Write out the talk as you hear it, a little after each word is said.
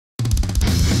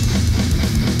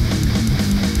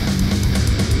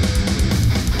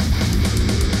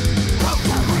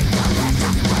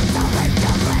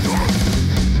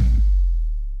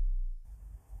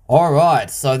Alright,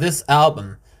 so this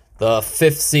album, the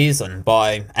fifth season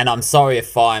by, and I'm sorry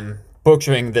if I'm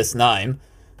butchering this name,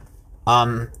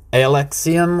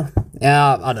 Alexium?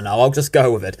 Yeah, I don't know, I'll just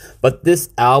go with it. But this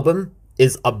album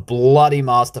is a bloody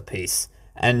masterpiece,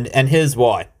 and here's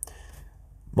why.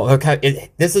 Well,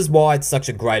 okay, this is why it's such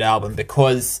a great album,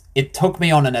 because it took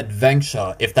me on an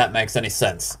adventure, if that makes any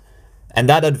sense. And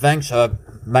that adventure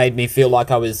made me feel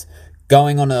like I was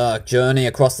going on a journey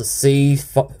across the sea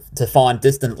to find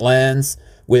distant lands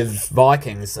with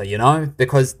Vikings, you know?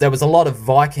 Because there was a lot of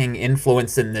Viking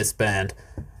influence in this band.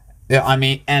 Yeah, I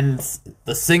mean, and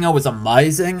the singer was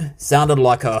amazing. Sounded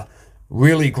like a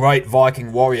really great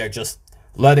Viking warrior just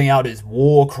letting out his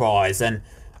war cries. And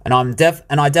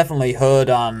I definitely heard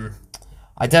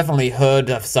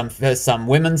of some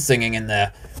women singing in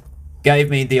there. Gave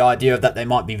me the idea that they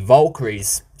might be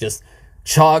Valkyries, just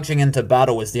charging into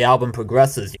battle as the album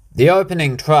progresses. The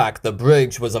opening track, The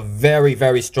Bridge, was a very,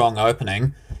 very strong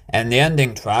opening, and the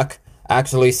ending track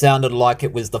actually sounded like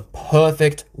it was the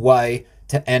perfect way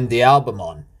to end the album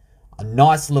on. A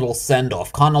nice little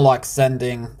send-off, kind of like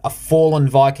sending a fallen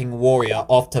Viking warrior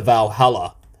off to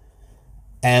Valhalla.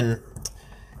 And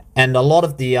a lot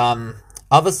of the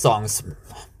other songs,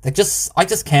 I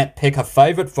just can't pick a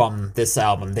favorite from this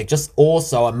album. They're just all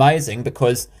so amazing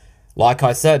because, like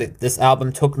I said, this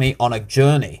album took me on a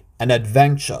journey, an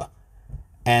adventure.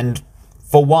 And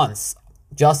for once,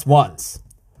 just once,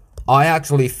 I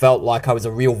actually felt like I was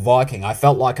a real Viking. I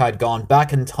felt like I'd gone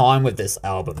back in time with this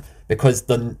album because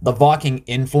the Viking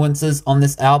influences on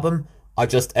this album are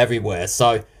just everywhere.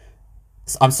 So,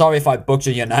 I'm sorry if I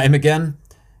butcher your name again,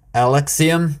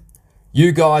 Alexium.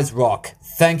 You guys rock.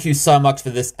 Thank you so much for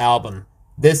this album.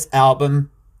 This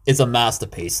album is a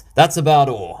masterpiece. That's about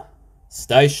all.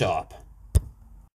 Stay sharp.